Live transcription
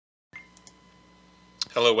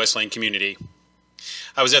Hello, Wesleyan community.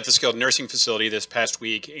 I was at the skilled nursing facility this past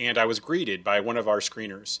week, and I was greeted by one of our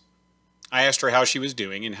screeners. I asked her how she was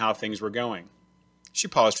doing and how things were going. She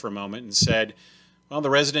paused for a moment and said, "Well, the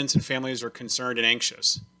residents and families are concerned and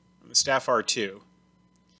anxious. And the staff are too.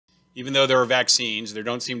 Even though there are vaccines, there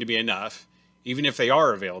don't seem to be enough. Even if they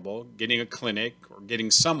are available, getting a clinic or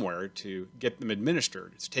getting somewhere to get them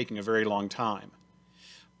administered is taking a very long time.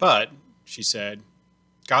 But," she said,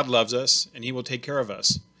 "God loves us, and He will take care of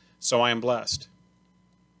us, so I am blessed."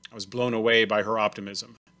 I was blown away by her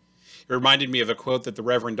optimism. It reminded me of a quote that the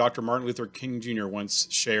Reverend Dr. Martin Luther King Jr. once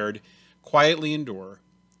shared: "Quietly endure,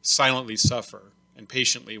 silently suffer, and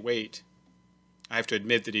patiently wait." I have to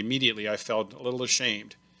admit that immediately I felt a little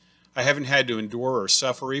ashamed. I haven't had to endure or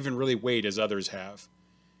suffer or even really wait as others have.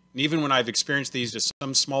 And even when I've experienced these to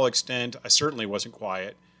some small extent, I certainly wasn't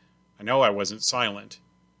quiet. I know I wasn't silent,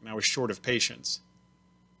 and I was short of patience.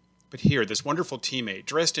 But here, this wonderful teammate,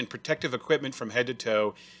 dressed in protective equipment from head to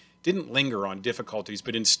toe, didn't linger on difficulties,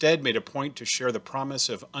 but instead made a point to share the promise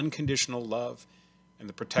of unconditional love and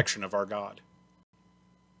the protection of our God.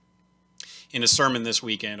 In a sermon this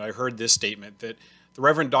weekend, I heard this statement that the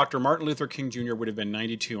Reverend Dr. Martin Luther King Jr. would have been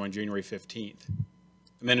 92 on January 15th.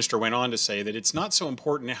 The minister went on to say that it's not so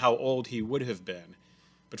important how old he would have been,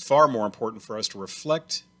 but far more important for us to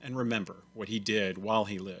reflect and remember what he did while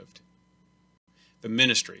he lived. The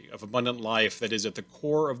ministry of abundant life that is at the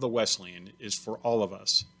core of the Wesleyan is for all of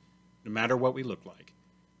us, no matter what we look like,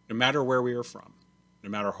 no matter where we are from, no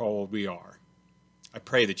matter how old we are. I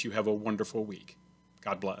pray that you have a wonderful week.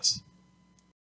 God bless.